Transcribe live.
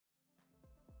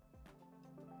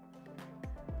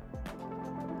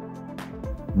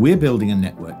We're building a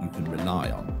network you can rely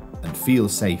on and feel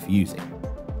safe using.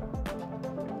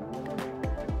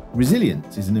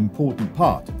 Resilience is an important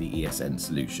part of the ESN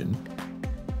solution,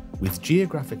 with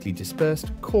geographically dispersed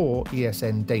core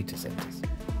ESN data centres.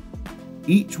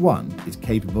 Each one is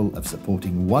capable of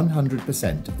supporting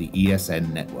 100% of the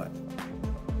ESN network.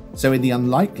 So in the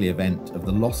unlikely event of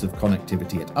the loss of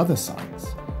connectivity at other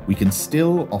sites, we can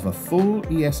still offer full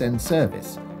ESN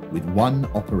service with one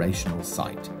operational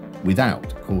site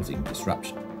without causing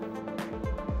disruption.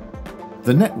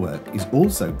 The network is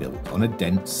also built on a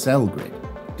dense cell grid,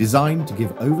 designed to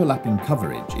give overlapping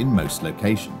coverage in most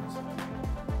locations.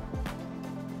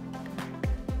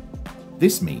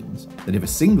 This means that if a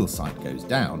single site goes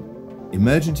down,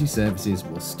 emergency services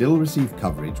will still receive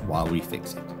coverage while we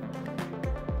fix it.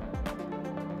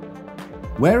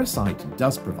 Where a site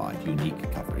does provide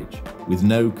unique coverage, with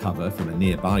no cover from a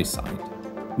nearby site,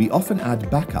 we often add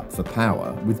backup for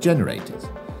power with generators,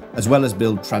 as well as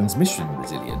build transmission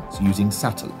resilience using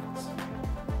satellites.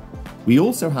 We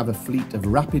also have a fleet of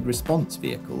rapid response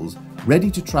vehicles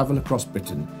ready to travel across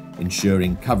Britain,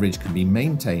 ensuring coverage can be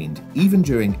maintained even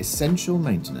during essential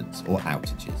maintenance or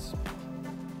outages.